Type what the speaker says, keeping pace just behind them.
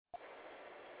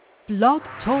Blog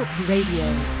Talk Radio.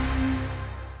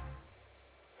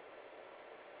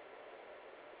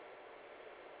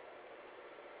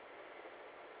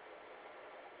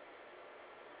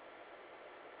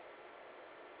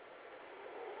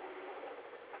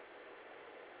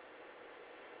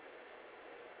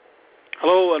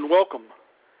 Hello and welcome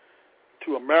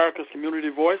to America's Community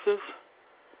Voices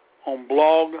on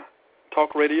Blog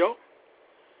Talk Radio.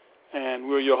 And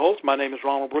we're your hosts. My name is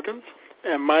Ronald Brookins.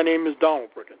 And my name is Donald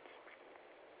Brookins.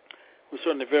 We're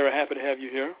certainly very happy to have you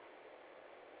here.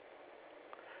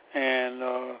 And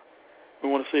we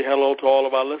want to say hello to all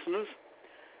of our listeners.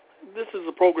 This is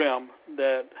a program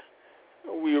that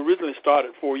we originally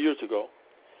started 4 years ago,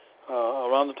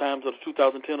 around the times of the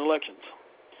 2010 elections.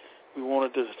 We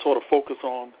wanted to sort of focus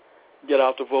on get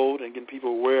out to vote and getting people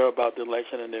aware about the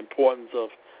election and the importance of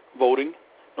voting,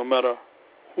 no matter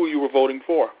who you were voting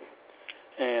for.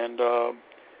 And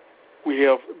we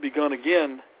have begun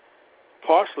again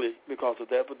partially because of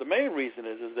that, but the main reason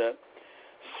is that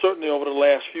certainly over the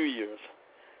last few years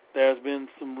there has been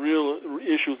some real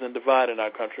issues and divide in our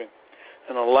country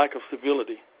and a lack of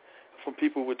civility from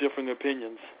people with differing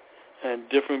opinions and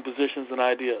differing positions and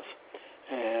ideas.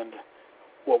 And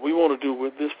what we want to do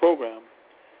with this program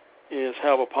is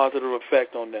have a positive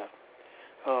effect on that.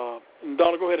 And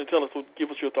Donna, go ahead and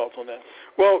give us your thoughts on that.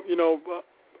 Well,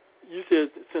 you said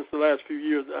since the last few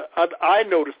years. I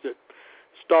noticed it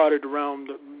started around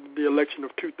the election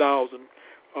of 2000,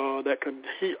 that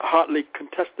hotly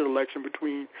contested election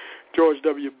between George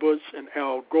W. Bush and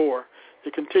Al Gore.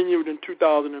 It continued in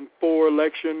 2004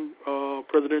 election,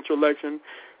 presidential election.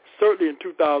 Certainly in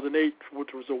 2008, which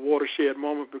was a watershed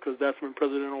moment because that's when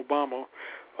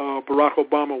Barack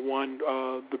Obama won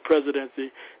the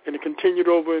presidency, and it continued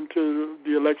over into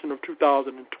the election of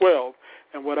 2012.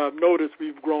 And what I've noticed,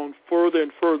 we've grown further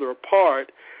and further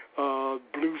apart,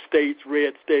 blue states,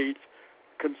 red states,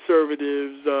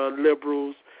 conservatives,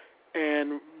 liberals,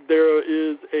 and there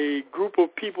is a group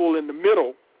of people in the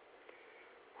middle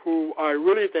who I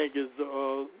really think is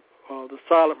the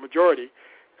silent majority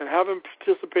and haven't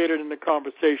participated in the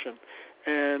conversation.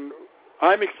 And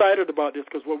I'm excited about this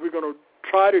because what we're going to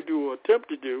try to do or attempt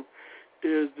to do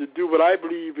is to do what I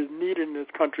believe is needed in this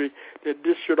country, that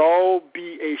this should all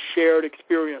be a shared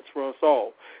experience for us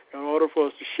all. In order for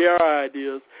us to share our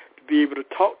ideas, to be able to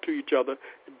talk to each other,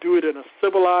 and do it in a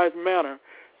civilized manner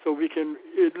so we can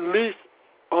at least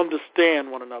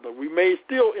understand one another. We may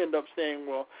still end up saying,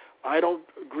 well, I don't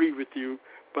agree with you,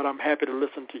 but I'm happy to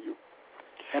listen to you.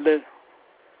 And then,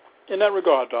 in that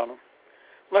regard, Donald,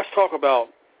 let's talk about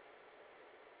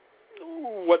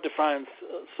what defines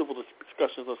civil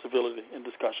discussions or civility in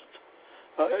discussions.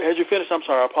 Had you finished? I'm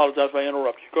sorry. I apologize if I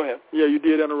interrupted you. Go ahead. Yeah, you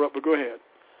did interrupt, but go ahead.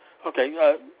 Okay.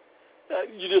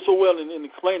 You did so well in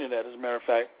explaining that, as a matter of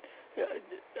fact.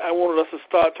 I wanted us to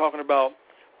start talking about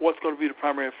what's going to be the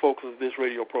primary focus of this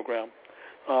radio program.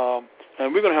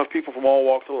 And we're going to have people from all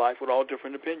walks of life with all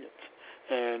different opinions.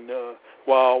 And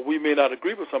while we may not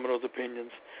agree with some of those opinions,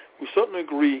 we certainly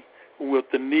agree with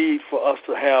the need for us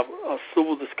to have a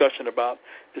civil discussion about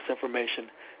this information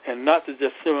and not to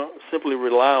just simply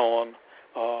rely on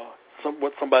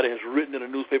what somebody has written in a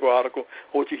newspaper article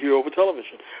or what you hear over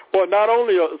television. Well, not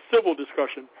only a civil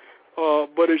discussion,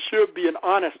 but it should be an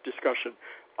honest discussion,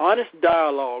 honest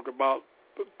dialogue about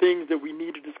things that we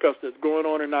need to discuss that's going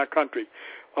on in our country.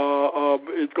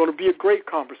 It's going to be a great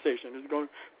conversation. It's going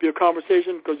to be a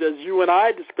conversation because as you and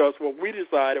I discussed, what we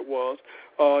decided was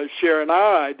sharing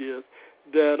our ideas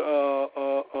that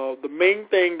the main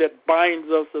thing that binds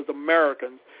us as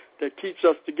Americans, that keeps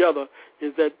us together,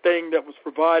 is that thing that was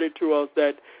provided to us,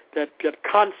 that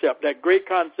concept, that great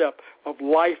concept of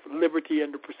life, liberty,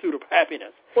 and the pursuit of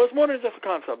happiness. Well, it's more than just a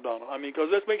concept, Donald. Because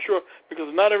let's make sure,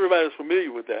 because not everybody is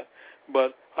familiar with that,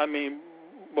 but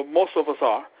most of us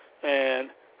are, and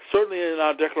certainly in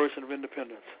our Declaration of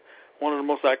Independence, one of the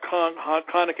most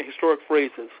iconic and historic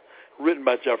phrases written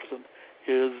by Jefferson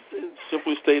is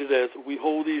simply stated as, we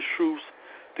hold these truths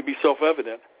to be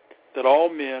self-evident, that all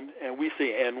men, and we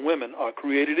say and women, are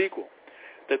created equal,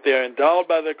 that they are endowed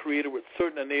by their Creator with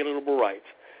certain inalienable rights,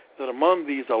 that among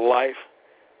these are life,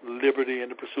 liberty,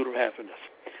 and the pursuit of happiness.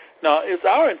 Now, it's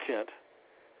our intent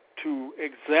to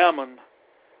examine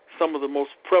some of the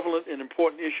most prevalent and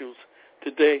important issues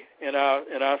today in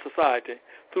our society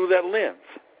through that lens,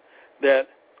 that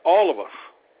all of us,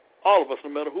 no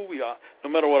matter who we are, no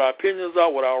matter what our opinions are,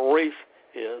 what our race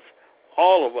is,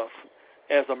 all of us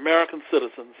as American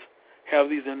citizens have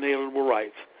these inalienable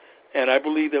rights. And I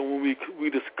believe that when we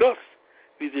discuss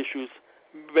these issues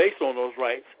based on those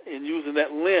rights and using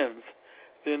that lens,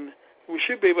 then we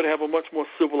should be able to have a much more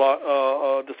civil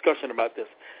discussion about this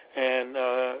and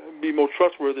be more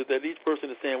trustworthy that each person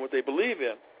is saying what they believe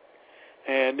in,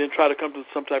 and then try to come to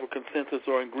some type of consensus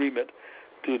or agreement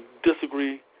to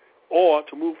disagree or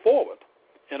to move forward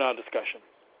in our discussion.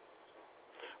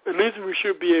 At least we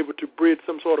should be able to bridge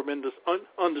some sort of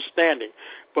understanding.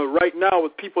 But right now,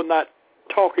 with people not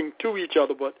talking to each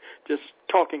other but just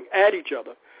talking at each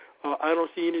other, I don't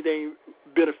see anything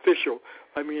beneficial.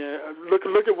 I mean,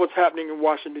 look at what's happening in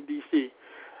Washington, D.C.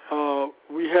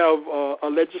 We have a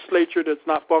legislature that's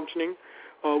not functioning.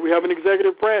 We have an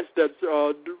executive branch that's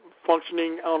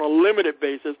functioning on a limited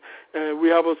basis. And we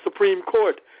have a Supreme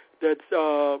Court that's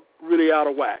really out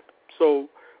of whack. So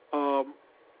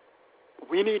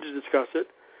we need to discuss it.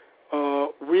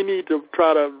 We need to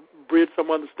try to bridge some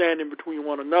understanding between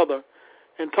one another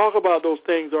and talk about those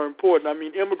things are important. I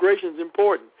mean, immigration is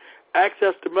important.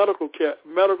 Access to medical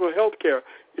health care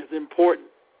is important.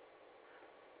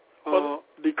 The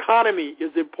economy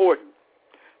is important.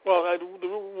 Well,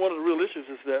 one of the real issues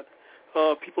is that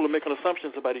people are making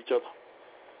assumptions about each other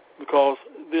because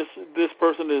this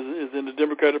person is in the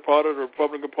Democratic Party, or the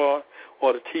Republican Party,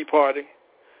 or the Tea Party,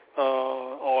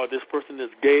 or this person is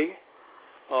gay,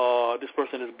 or this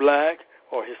person is black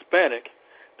or Hispanic.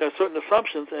 There are certain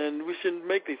assumptions, and we shouldn't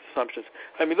make these assumptions.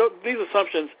 I mean, these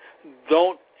assumptions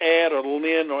don't add or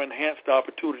lend or enhance the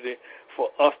opportunity for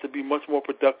us to be much more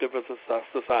productive as a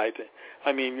society.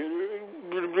 I mean,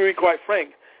 to be quite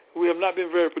frank, we have not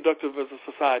been very productive as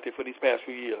a society for these past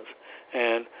few years.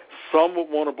 And some would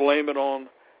want to blame it on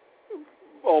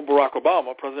Barack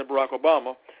Obama, President Barack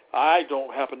Obama. I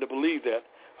don't happen to believe that.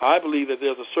 I believe that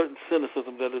there's a certain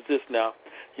cynicism that exists now,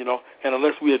 and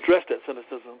unless we address that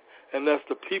cynicism, unless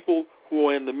the people who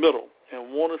are in the middle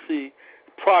and want to see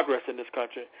progress in this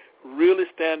country really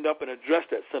stand up and address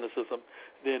that cynicism,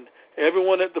 then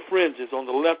everyone at the fringes on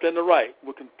the left and the right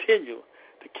will continue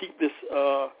to keep this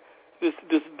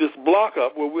block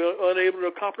up where we're unable to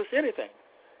accomplish anything.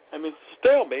 I mean, it's a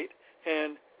stalemate,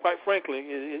 and quite frankly,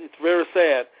 it's very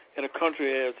sad in a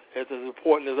country as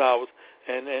important as ours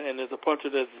and as a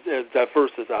country as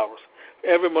diverse as ours.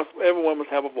 Everyone must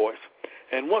have a voice.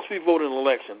 And once we vote in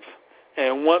elections,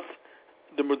 and once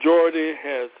the majority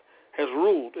has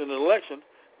ruled in an election,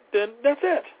 then that's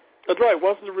it. That's right.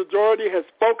 Once the majority has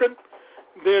spoken,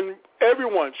 then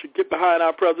everyone should get behind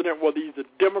our president, whether he's a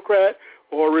Democrat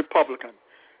or a Republican,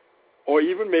 or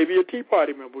even maybe a Tea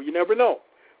Party member. You never know.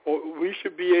 Or we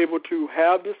should be able to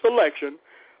have this election,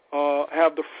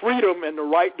 have the freedom and the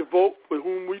right to vote for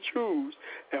whom we choose.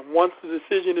 And once the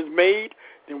decision is made,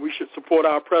 then we should support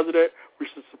our president. We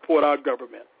should support our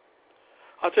government.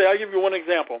 I'll give you one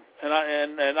example, and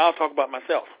I'll talk about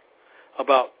myself,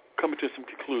 about coming to some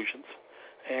conclusions.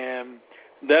 And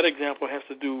that example has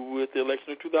to do with the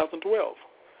election of 2012.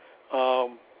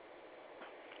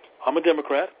 I'm a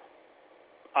Democrat.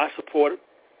 I supported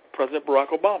President Barack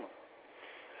Obama.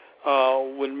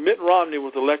 When Mitt Romney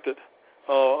was elected,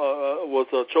 was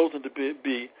chosen to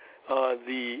be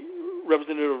the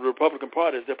representative of the Republican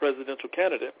Party as their presidential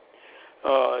candidate,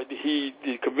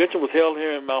 the convention was held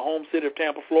here in my home city of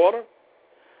Tampa, Florida.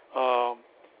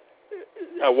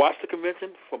 I watched the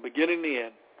convention from beginning to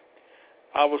end.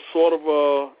 I was sort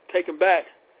of taken back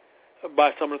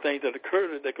by some of the things that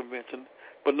occurred at the convention,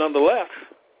 but nonetheless,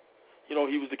 he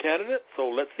was the candidate, so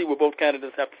let's see what both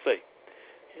candidates have to say.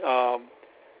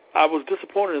 I was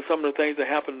disappointed in some of the things that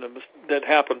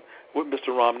happened with Mr.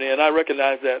 Romney, and I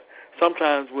recognize that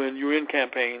sometimes when you're in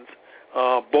campaigns,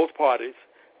 both parties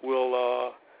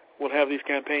will have these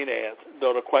campaign ads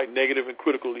that are quite negative and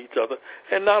critical of each other,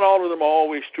 and not all of them are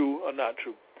always true or not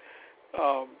true.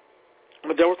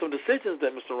 But there were some decisions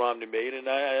that Mr. Romney made, and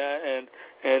that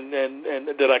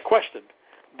I questioned.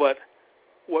 But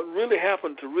what really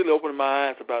happened to really open my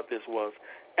eyes about this was,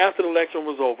 after the election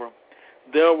was over,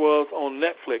 there was on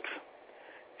Netflix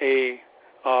a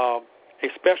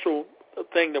special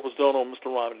thing that was done on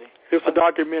Mr. Romney. It's a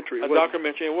documentary. A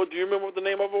documentary. And do you remember what the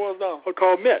name of it was now? It's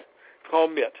called Mitt. It's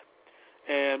called Mitt.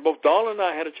 And both Donald and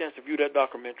I had a chance to view that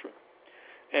documentary.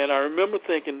 And I remember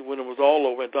thinking when it was all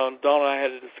over, and Donald and I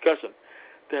had a discussion,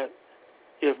 that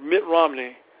if Mitt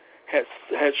Romney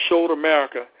had showed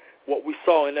America what we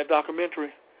saw in that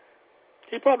documentary,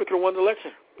 he probably could have won the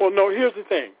election. Well, no, here's the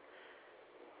thing.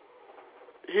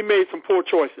 He made some poor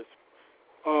choices.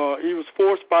 He was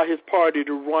forced by his party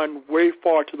to run way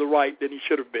far to the right than he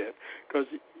should have been, because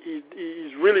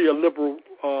he's really a liberal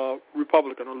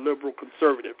Republican, a liberal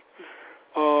conservative.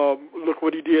 Look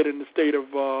what he did in the state of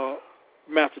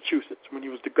Massachusetts when he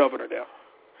was the governor there.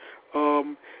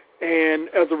 And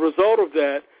as a result of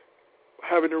that,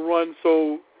 having to run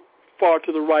so far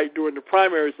to the right during the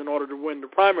primaries in order to win the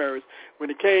primaries. When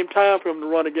it came time for him to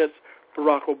run against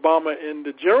Barack Obama in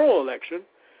the general election,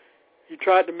 he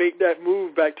tried to make that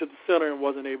move back to the center and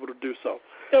wasn't able to do so.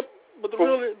 Yep, but the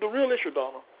real issue,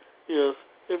 Donald, is,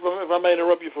 if I may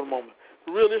interrupt you for a moment,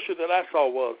 the real issue that I saw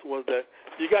was that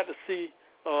you got to see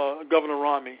Governor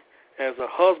Romney as a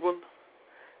husband,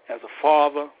 as a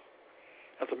father,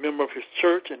 as a member of his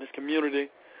church and his community,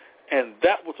 and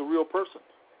that was a real person.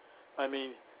 I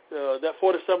mean, that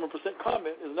 47%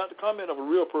 comment is not the comment of a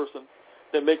real person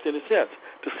that makes any sense.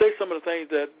 To say some of the things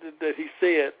that he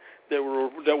said that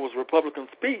was Republican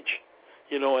speech,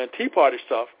 and Tea Party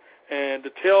stuff, and to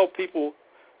tell people,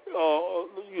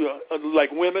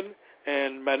 like women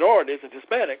and minorities and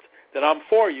Hispanics, that I'm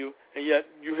for you, and yet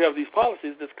you have these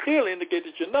policies that clearly indicate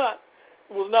that you're not,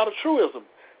 was not a truism.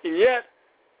 And yet,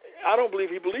 I don't believe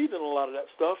he believed in a lot of that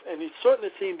stuff, and he certainly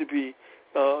seemed to be,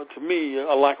 to me,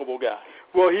 a likable guy.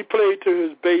 Well, he played to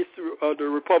his base, the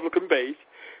Republican base,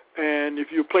 and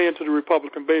if you're playing to the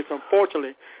Republican base,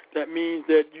 unfortunately, that means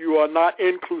that you are not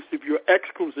inclusive, you're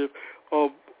exclusive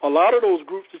of a lot of those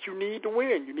groups that you need to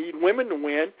win. You need women to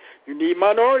win, you need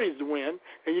minorities to win,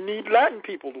 and you need Latin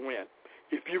people to win.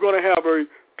 If you're going to have a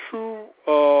true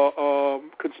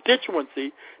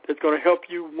constituency that's going to help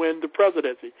you win the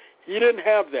presidency. He didn't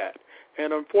have that.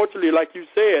 And unfortunately, like you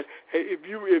said,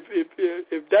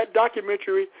 if that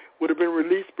documentary would have been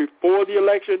released before the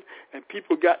election and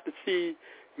people got to see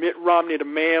Mitt Romney, the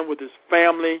man with his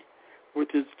family, with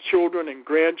his children and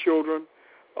grandchildren,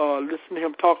 listen to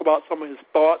him talk about some of his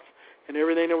thoughts and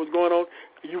everything that was going on,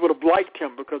 you would have liked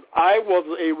him, because I was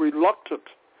a reluctant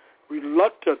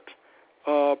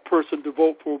person to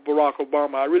vote for Barack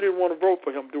Obama. I really didn't want to vote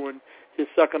for him during his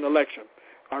second election.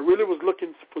 I really was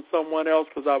looking for someone else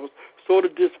because I was sort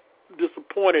of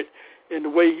disappointed in the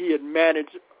way he had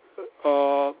managed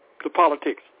the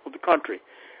politics of the country.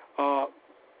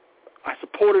 I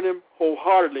supported him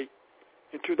wholeheartedly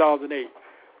in 2008.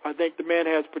 I think the man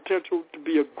has potential to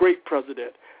be a great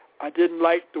president. I didn't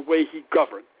like the way he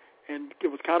governed, and it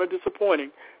was kind of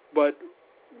disappointing, but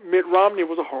Mitt Romney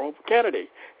was a horrible candidate,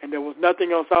 and there was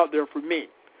nothing else out there for me.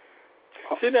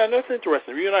 See, now, that's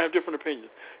interesting. You and I have different opinions.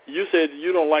 You said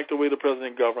you don't like the way the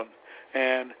president governed,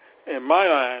 and in my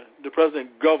mind, the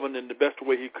president governed in the best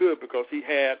way he could because he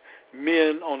had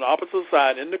men on the opposite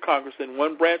side in the Congress in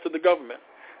one branch of the government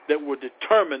that were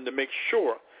determined to make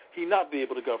sure he not be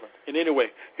able to govern in any way.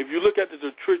 If you look at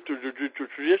the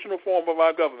traditional form of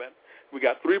our government, we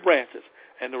got three branches,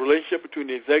 and the relationship between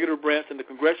the executive branch and the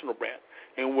congressional branch,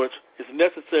 in which it's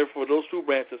necessary for those two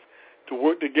branches to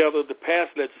work together to pass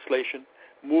legislation,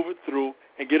 move it through,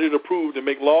 and get it approved and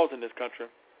make laws in this country.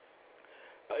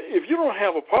 If you don't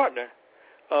have a partner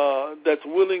that's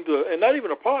willing to, and not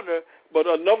even a partner, but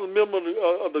another member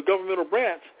of the governmental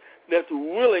branch that's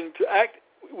willing to act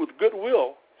with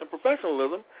goodwill and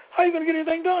professionalism, how are you going to get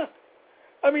anything done?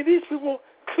 I mean, these people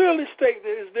clearly state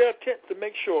that it's their intent to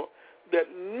make sure that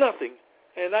nothing,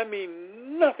 and I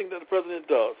mean nothing that the president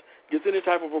does, gets any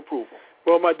type of approval.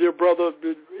 Well, my dear brother,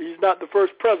 he's not the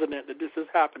first president that this has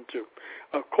happened to.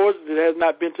 Of course, it has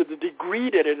not been to the degree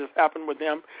that it has happened with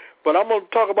him, but I'm going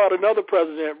to talk about another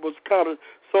president was kind of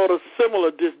sort of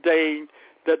similar disdain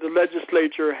that the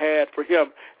legislature had for him,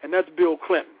 and that's Bill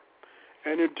Clinton.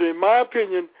 And in my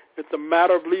opinion, it's a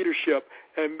matter of leadership,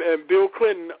 and Bill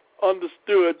Clinton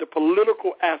understood the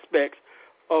political aspects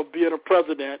of being a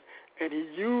president, and he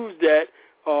used that,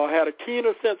 had a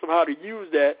keener sense of how to use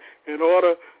that in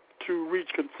order to reach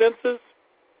consensus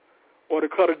or to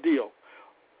cut a deal.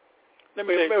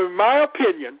 In my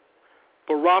opinion,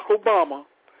 Barack Obama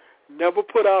never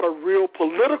put out a real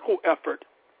political effort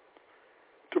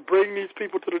to bring these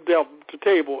people to the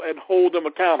table and hold them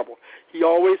accountable. He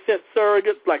always sent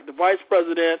surrogates like the vice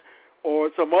president or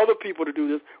some other people to do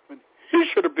this when he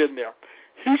should have been there.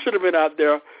 He should have been out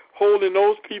there holding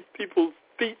those people's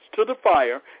feet to the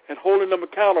fire and holding them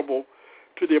accountable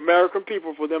to the American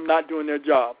people for them not doing their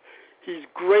job. He's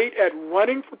great at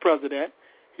running for president.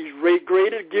 He's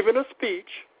great at giving a speech.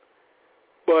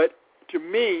 But to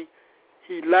me,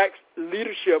 he lacks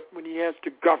leadership when he has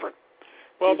to govern.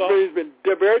 Well, he's been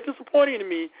very disappointing to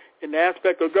me in the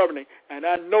aspect of governing. And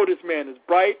I know this man is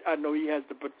bright. I know he has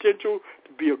the potential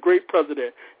to be a great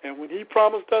president. And when he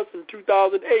promised us in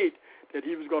 2008 that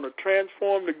he was going to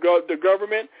transform the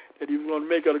government, that he was going to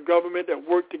make it a government that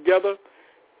worked together,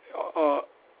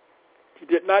 he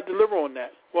did not deliver on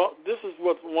that. Well, this is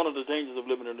what's one of the dangers of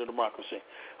living in a democracy.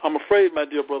 I'm afraid, my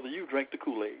dear brother, you drank the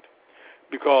Kool-Aid.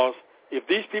 Because if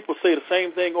these people say the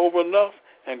same thing over enough,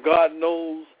 and God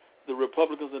knows the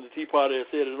Republicans and the Tea Party have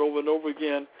said it over and over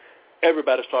again,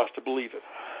 everybody starts to believe it.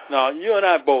 Now, you and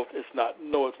I both, it's not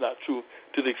true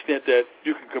to the extent that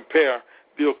you can compare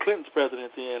Bill Clinton's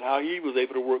presidency and how he was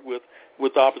able to work with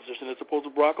the opposition as opposed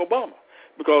to Barack Obama.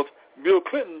 Because Bill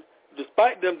Clinton,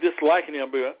 despite them disliking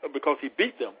him because he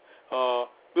beat them,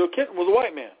 Bill Clinton was a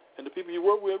white man, and the people he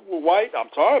worked with were white. I'm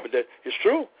sorry, but that it's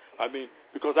true. I mean,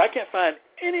 because I can't find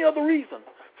any other reason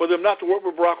for them not to work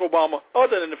with Barack Obama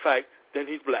other than the fact that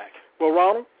he's black. Well,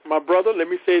 Ronald, my brother, let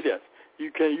me say this.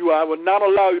 I will not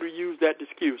allow you to use that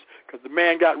excuse because the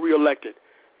man got reelected.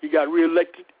 He got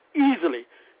reelected easily.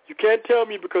 You can't tell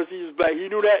me because he was black. He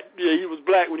knew that he was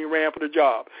black when he ran for the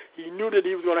job. He knew that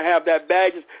he was going to have that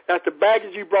baggage. That's the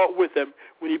baggage he brought with him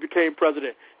when he became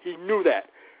president. He knew that.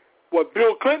 What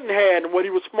Bill Clinton had and what he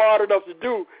was smart enough to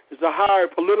do is to hire a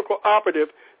political operative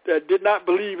that did not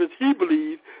believe as he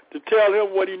believed to tell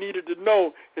him what he needed to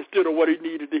know instead of what he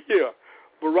needed to hear.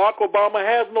 Barack Obama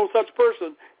has no such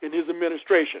person in his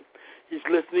administration. He's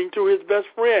listening to his best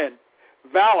friend,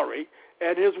 Valerie,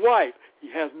 and his wife.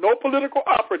 He has no political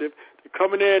operative to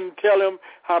come in and tell him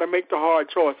how to make the hard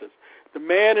choices. The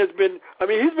man has been,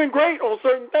 he's been great on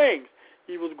certain things.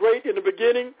 He was great in the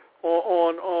beginning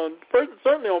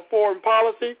certainly on foreign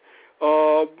policy.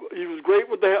 He was great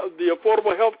with the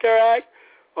Affordable Health Care Act.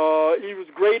 He was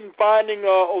great in finding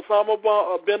Osama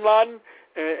bin Laden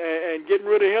and getting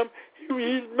rid of him.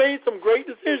 He's made some great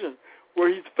decisions. Where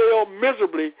he's failed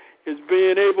miserably is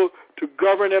being able to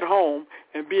govern at home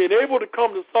and being able to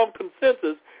come to some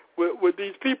consensus with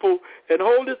these people and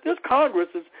hold this Congress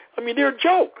is, they're a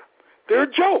joke. They're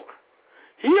a joke.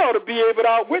 He ought to be able to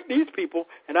outwit these people,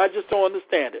 and I just don't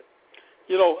understand it.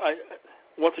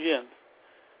 Once again,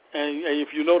 and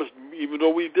if you notice, even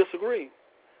though we disagree,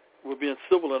 we're being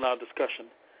civil in our discussion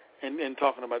and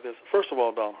talking about this. First of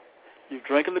all, Donald, you're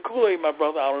drinking the Kool-Aid, my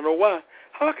brother. I don't know why.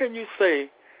 How can you say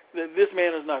that this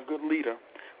man is not a good leader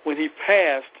when he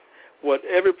passed what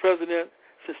every president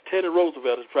since Teddy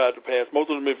Roosevelt has tried to pass, most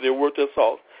of them if they're worth their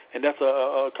salt, and that's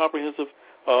a comprehensive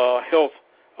health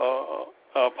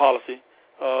policy,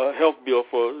 health bill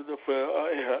for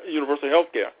universal health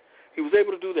care. He was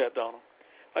able to do that, Donald.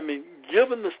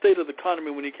 Given the state of the economy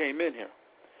when he came in here,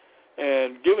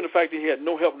 and given the fact that he had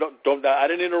no help, I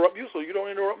didn't interrupt you, so you don't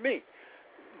interrupt me.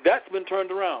 That's been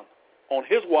turned around on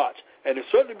his watch, and it's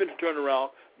certainly been turned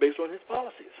around based on his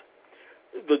policies.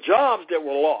 The jobs that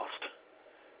were lost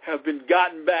have been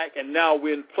gotten back, and now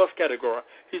we're in plus category.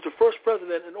 He's the first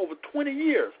president in over 20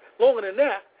 years, longer than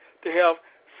that, to have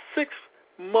 6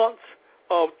 months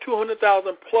of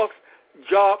 200,000 plus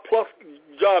job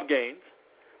gains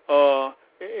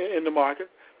in the market.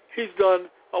 He's done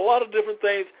a lot of different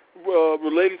things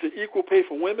related to equal pay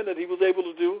for women that he was able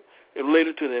to do,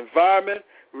 related to the environment,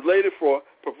 related for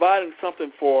providing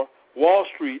something for Wall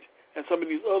Street and some of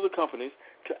these other companies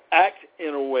to act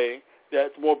in a way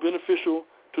that's more beneficial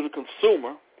to the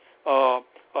consumer.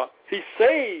 He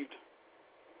saved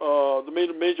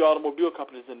the major automobile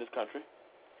companies in this country.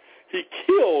 He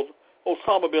killed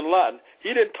Osama bin Laden.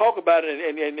 He didn't talk about it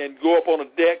and go up on a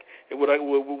deck with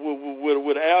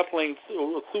an airplane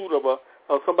suit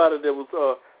of somebody that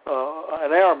was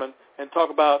an airman and talk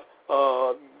about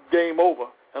game over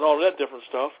and all that different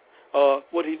stuff.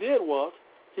 What he did was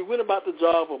he went about the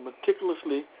job of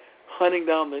meticulously hunting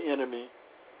down the enemy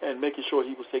and making sure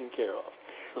he was taken care of.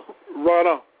 Right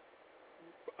on.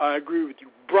 I agree with you.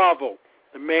 Bravo.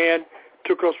 The man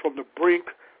took us from the brink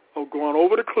of going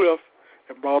over the cliff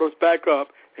and brought us back up,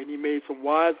 and he made some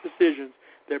wise decisions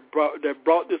that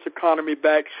brought this economy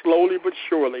back slowly but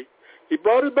surely. He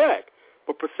brought it back.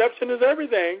 But perception is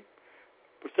everything.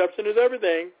 Perception is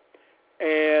everything.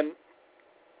 And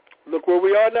look where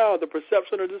we are now. The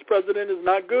perception of this president is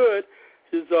not good.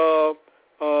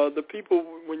 The people,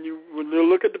 when you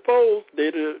look at the polls,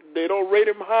 they don't rate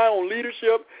him high on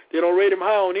leadership. They don't rate him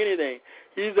high on anything.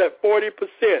 He's at 40%,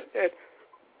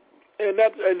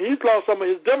 and he's lost some of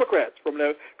his Democrats from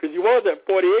there because he was at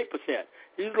 48%.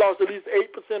 He's lost at least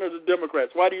 8% of the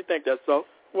Democrats. Why do you think that's so?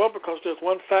 Well, because there's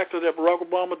one factor that Barack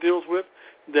Obama deals with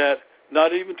that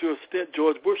not even to an extent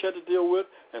George Bush had to deal with,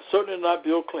 and certainly not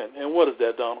Bill Clinton. And what is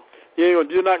that, Donald? You're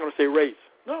not going to say race.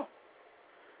 No.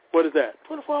 What is that?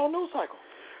 24-hour news cycle.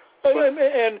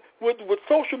 And with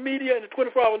social media and the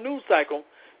 24-hour news cycle,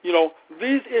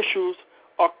 these issues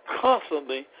are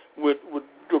constantly with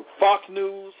Fox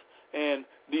News and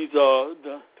these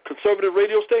the conservative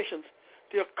radio stations.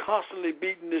 They're constantly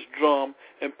beating this drum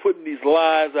and putting these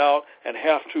lies out and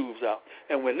half-truths out.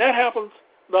 And when that happens,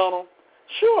 Donald,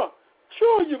 sure,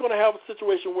 you're going to have a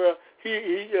situation where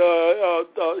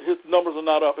his numbers are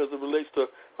not up as it relates to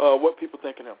what people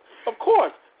think of him. Of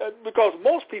course, because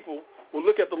most people will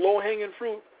look at the low-hanging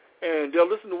fruit and they'll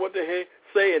listen to what they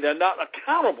say, and they're not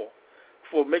accountable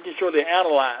for making sure they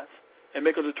analyze and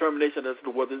make a determination as to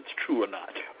whether it's true or not.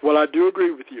 Well, I do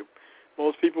agree with you.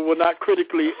 Most people will not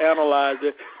critically analyze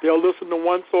it. They'll listen to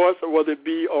one source, or whether it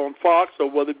be on Fox or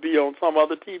whether it be on some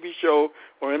other TV show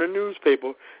or in a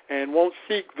newspaper, and won't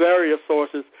seek various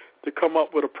sources to come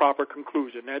up with a proper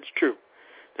conclusion. That's true.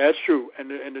 That's true. And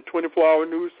the 24-hour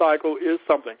news cycle is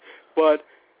something. But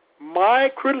my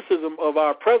criticism of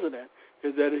our president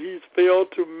is that he's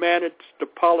failed to manage the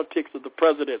politics of the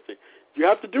presidency. You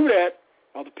have to do that.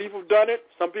 Other people have done it.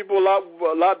 Some people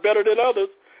a lot better than others.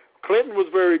 Clinton was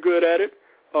very good at it.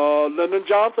 Lyndon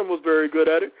Johnson was very good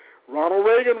at it. Ronald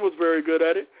Reagan was very good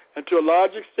at it. And to a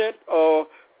large extent,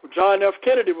 John F.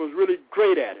 Kennedy was really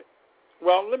great at it.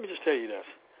 Well, let me just tell you this.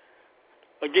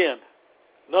 Again,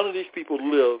 none of these people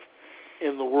live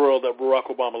in the world that Barack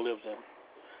Obama lives in,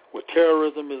 where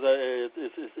terrorism is a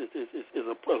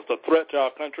threat to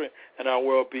our country and our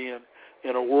well-being,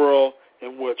 in a world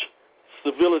in which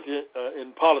civility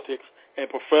in politics and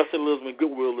professionalism and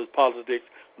goodwill in politics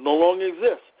no longer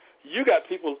exists. You got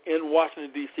people in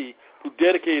Washington, D.C. who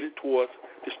dedicated towards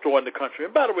destroying the country.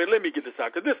 And by the way, let me get this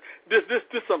out, because this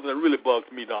is something that really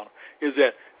bugs me, Donna, is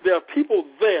that there are people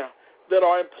there that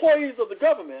are employees of the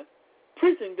government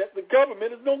preaching that the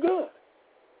government is no good.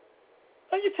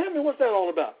 Now you tell me, what's that all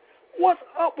about? What's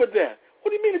up with that?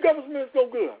 What do you mean the government is no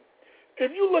good?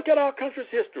 If you look at our country's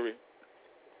history,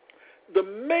 the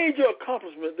major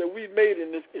accomplishment that we've made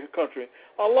in this country,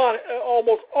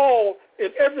 almost all in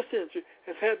every century,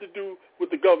 has had to do with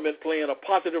the government playing a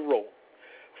positive role.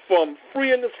 From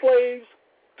freeing the slaves,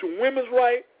 to women's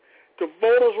rights, to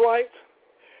voters' rights,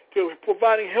 to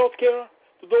providing health care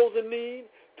to those in need,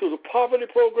 to the poverty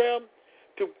program,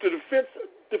 to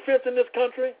defense in this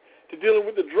country, to dealing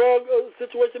with the drug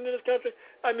situation in this country.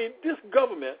 I mean, this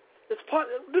government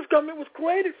was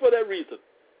created for that reason.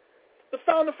 The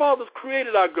Founding Fathers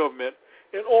created our government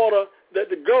in order that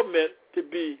the government to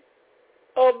be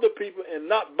of the people and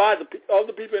not by the of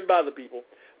the people and by the people.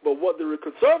 But what the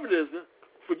conservatives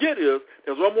forget is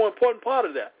there's one more important part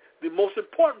of that. The most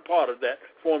important part of that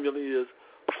formula is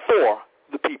for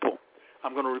the people.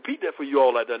 I'm going to repeat that for you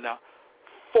all like that now.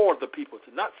 For the people.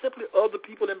 It's not simply of the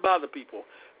people and by the people.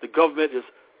 The government is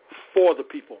for the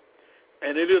people.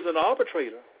 And it is an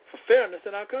arbitrator for fairness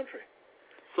in our country.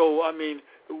 So, I mean,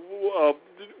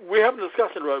 we're having a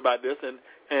discussion about this,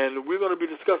 and we're going to be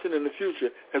discussing in the future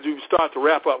as we start to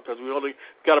wrap up, because we only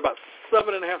got about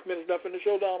 7.5 minutes left in the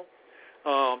show, Donald.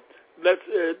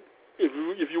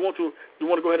 If you want to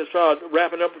go ahead and start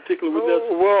wrapping up, particularly with this.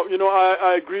 Well, you know,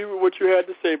 I agree with what you had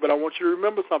to say, but I want you to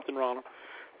remember something, Ronald.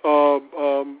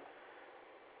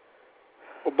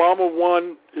 Obama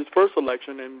won his first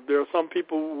election, and there are some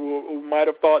people who might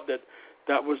have thought that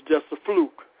was just a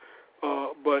fluke.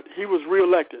 But he was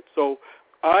reelected. So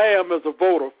I am, as a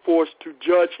voter, forced to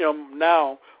judge him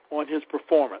now on his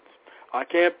performance. I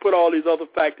can't put all these other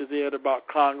factors in about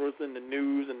Congress and the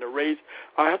news and the race.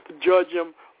 I have to judge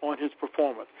him on his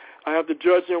performance. I have to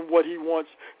judge him what he wants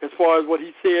as far as what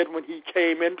he said when he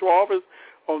came into office,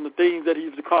 on the things that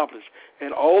he's accomplished.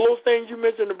 And all those things you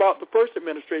mentioned about the first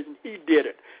administration, he did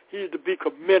it. He is to be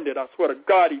commended. I swear to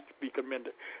God, he's to be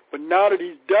commended. But now that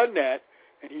he's done that,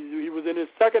 and he was in his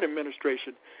second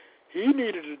administration, he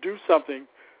needed to do something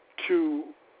to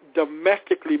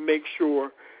domestically make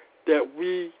sure that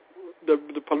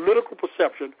the political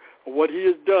perception of what he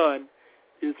has done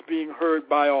is being heard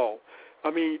by all.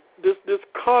 I mean, this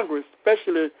Congress,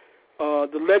 especially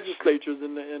the legislatures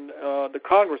and the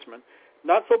congressmen,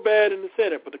 not so bad in the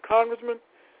Senate, but the congressmen,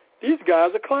 these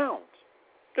guys are clowns.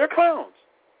 They're clowns.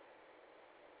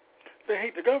 They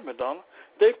hate the government, Donald.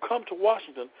 They've come to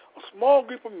Washington. A small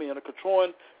group of men are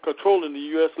controlling the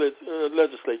U.S.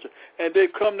 legislature, and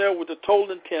they've come there with the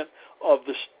total intent of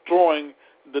destroying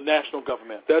the national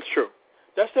government. That's true.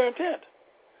 That's their intent.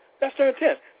 That's their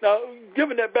intent. Now,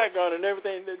 given that background and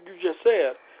everything that you just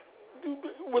said,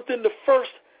 within the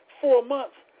first 4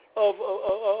 months of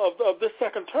this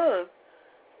second term,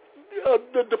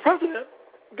 the president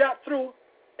got through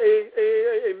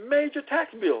a major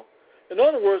tax bill. In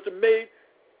other words, it made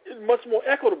it much more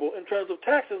equitable in terms of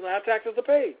taxes and how taxes are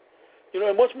paid,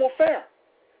 and much more fair.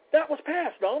 That was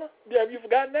passed, Donna. Have you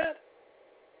forgotten that?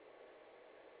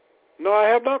 No, I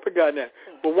have not forgotten that.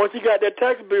 But once he got that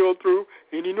tax bill through,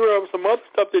 and he knew there was some other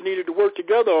stuff they needed to work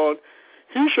together on,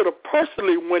 he should have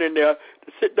personally went in there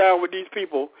to sit down with these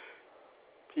people.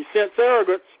 He sent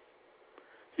surrogates.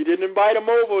 He didn't invite them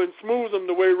over and smooth them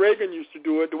the way Reagan used to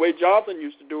do it, the way Johnson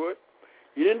used to do it.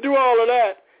 He didn't do all of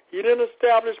that. He didn't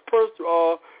establish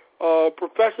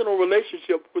professional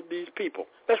relationship with these people.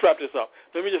 Let's wrap this up.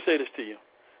 Let me just say this to you.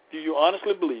 do you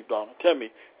honestly believe, Donald? Tell me,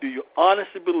 do you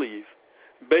honestly believe,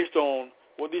 based on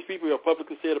what these people have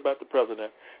publicly said about the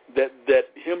president, that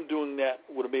him doing that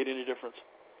would have made any difference?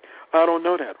 I don't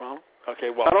know that, Ronald. Okay,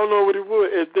 well, I don't know what it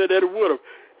would. That it would have.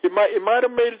 It might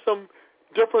have made some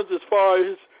difference as far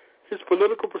as his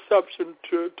political perception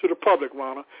to the public,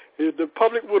 Ronald. If the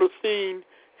public would have seen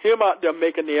him out there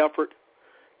making the effort,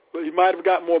 but he might have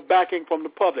got more backing from the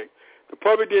public. The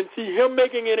public didn't see him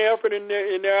making any effort in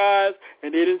their eyes,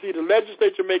 and they didn't see the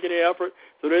legislature making any effort,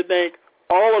 so they think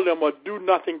all of them are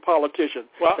do-nothing politicians.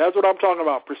 Well, that's what I'm talking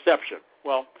about, perception.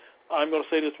 Well, I'm going to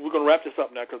say this. We're going to wrap this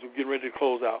up now because we're getting ready to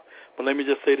close out. But let me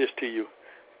just say this to you.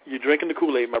 You're drinking the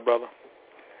Kool-Aid, my brother.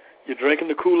 You're drinking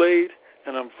the Kool-Aid,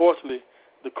 and unfortunately,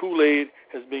 the Kool-Aid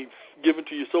has been given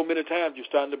to you so many times you're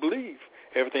starting to believe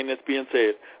everything that's being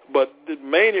said. But the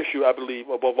main issue, I believe,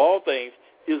 above all things,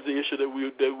 is the issue that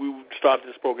we started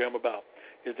this program about,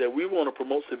 is that we want to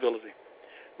promote civility.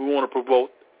 We want to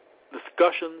promote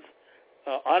discussions,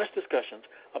 honest discussions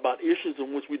about issues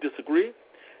in which we disagree,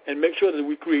 and make sure that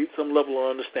we create some level of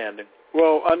understanding.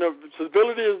 Well, I know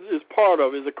civility is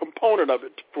a component of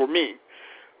it for me,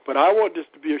 but I want this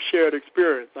to be a shared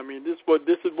experience. I mean, this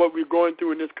is what we're going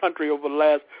through in this country over the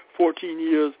last 14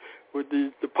 years with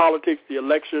the politics, the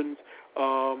elections,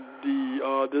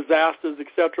 the disasters,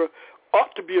 etc.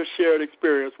 Ought to be a shared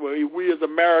experience where we as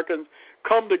Americans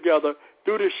come together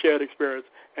through this shared experience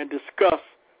and discuss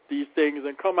these things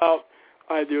and come out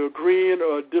either agreeing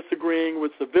or disagreeing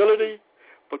with civility,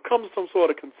 but come to some sort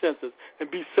of consensus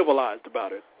and be civilized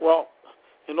about it. Well,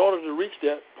 in order to reach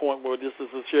that point where this is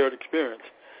a shared experience,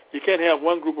 you can't have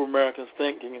one group of Americans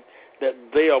thinking that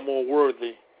they are more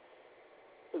worthy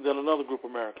than another group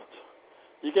of Americans.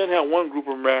 You can't have one group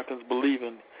of Americans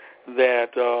believing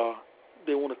that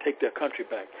they want to take their country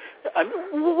back. I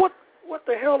mean, what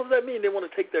the hell does that mean, they want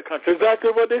to take their country back?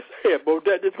 Exactly what they said, but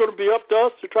it's going to be up to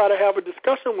us to try to have a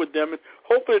discussion with them, and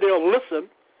hopefully they'll listen.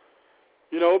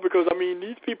 You know, because, I mean,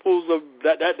 these people's,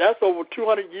 that's over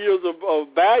 200 years of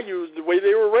values, the way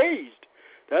they were raised.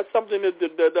 That's something that's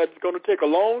going to take a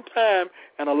long time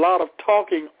and a lot of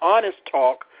talking, honest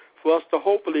talk, for us to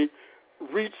hopefully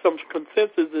reach some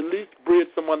consensus, at least bridge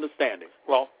some understanding.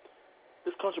 Well,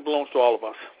 this country belongs to all of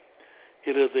us.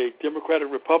 It is a democratic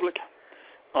republic.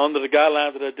 Under the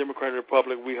guidelines of that democratic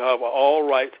republic, we have all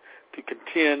right to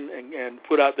contend and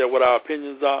put out there what our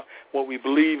opinions are, what we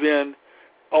believe in.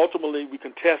 Ultimately, we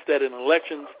contest that in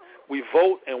elections. We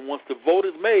vote, and once the vote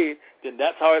is made, then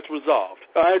that's how it's resolved.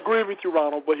 I agree with you,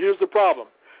 Ronald, but here's the problem.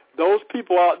 Those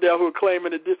people out there who are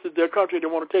claiming that this is their country, they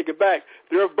want to take it back,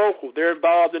 they're vocal. They're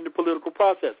involved in the political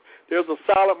process. There's a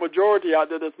silent majority out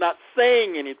there that's not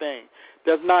saying anything,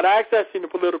 that's not accessing the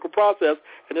political process,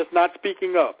 and that's not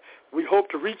speaking up. We hope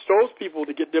to reach those people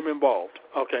to get them involved.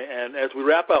 Okay, and as we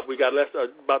wrap up, we got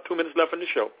about 2 minutes left in the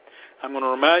show. I'm going to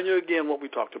remind you again what we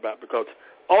talked about, because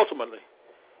ultimately,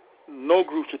 no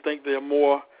group should think they're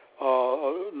more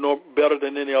better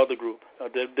than any other group.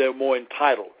 They're more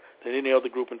entitled than any other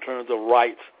group in terms of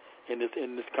rights in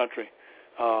this country.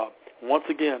 Once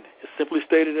again, it's simply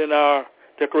stated in our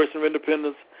Declaration of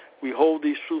Independence, we hold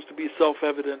these truths to be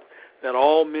self-evident, that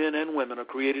all men and women are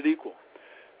created equal,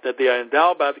 that they are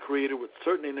endowed by the Creator with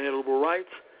certain inalienable rights,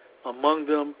 among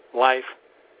them life,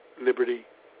 liberty,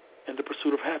 and the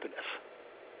pursuit of happiness.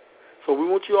 So we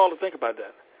want you all to think about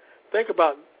that. Think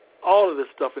about all of this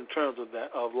stuff in terms of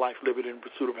that, of life, liberty, and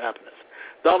pursuit of happiness.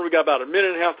 Donald, we got about a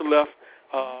minute and a half left.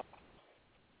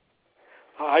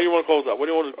 How you want to close out? What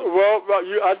do you want to do? Well,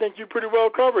 I think you pretty well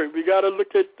covered it. We got to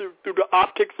look at through the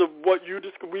optics of what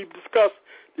we've discussed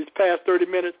these past 30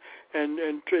 minutes, and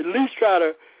to at least try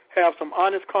to have some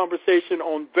honest conversation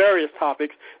on various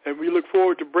topics, and we look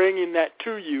forward to bringing that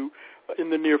to you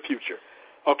in the near future.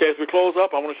 Okay, as we close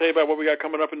up, I want to tell you about what we got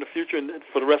coming up in the future and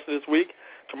for the rest of this week.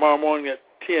 Tomorrow morning at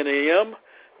 10 a.m.,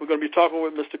 we're going to be talking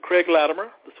with Mr. Craig Latimer,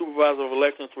 the Supervisor of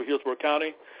Elections for Hillsborough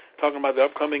County, talking about the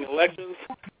upcoming elections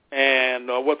and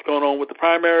what's going on with the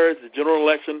primaries, the general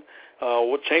election,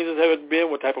 what changes have it been,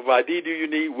 what type of ID do you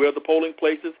need, where are the polling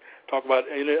places, talk about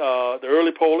the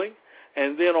early polling.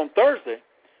 And then on Thursday,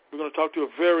 we're going to talk to a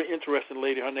very interesting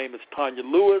lady. Her name is Tanya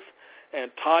Lewis,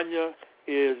 and Tanya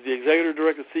is the Executive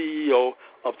Director, CEO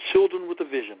of Children with a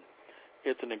Vision.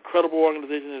 It's an incredible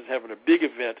organization that's having a big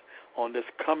event on this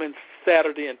coming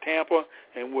Saturday in Tampa,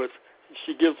 in which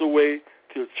she gives away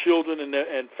to children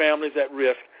and families at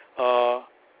risk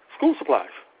school supplies.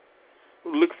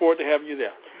 We look forward to having you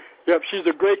there. Yep, she's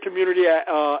a great community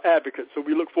advocate, so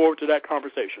we look forward to that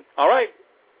conversation. All right.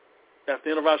 That's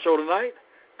the end of our show tonight.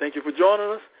 Thank you for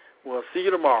joining us. We'll see you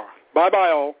tomorrow.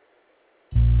 Bye-bye, all.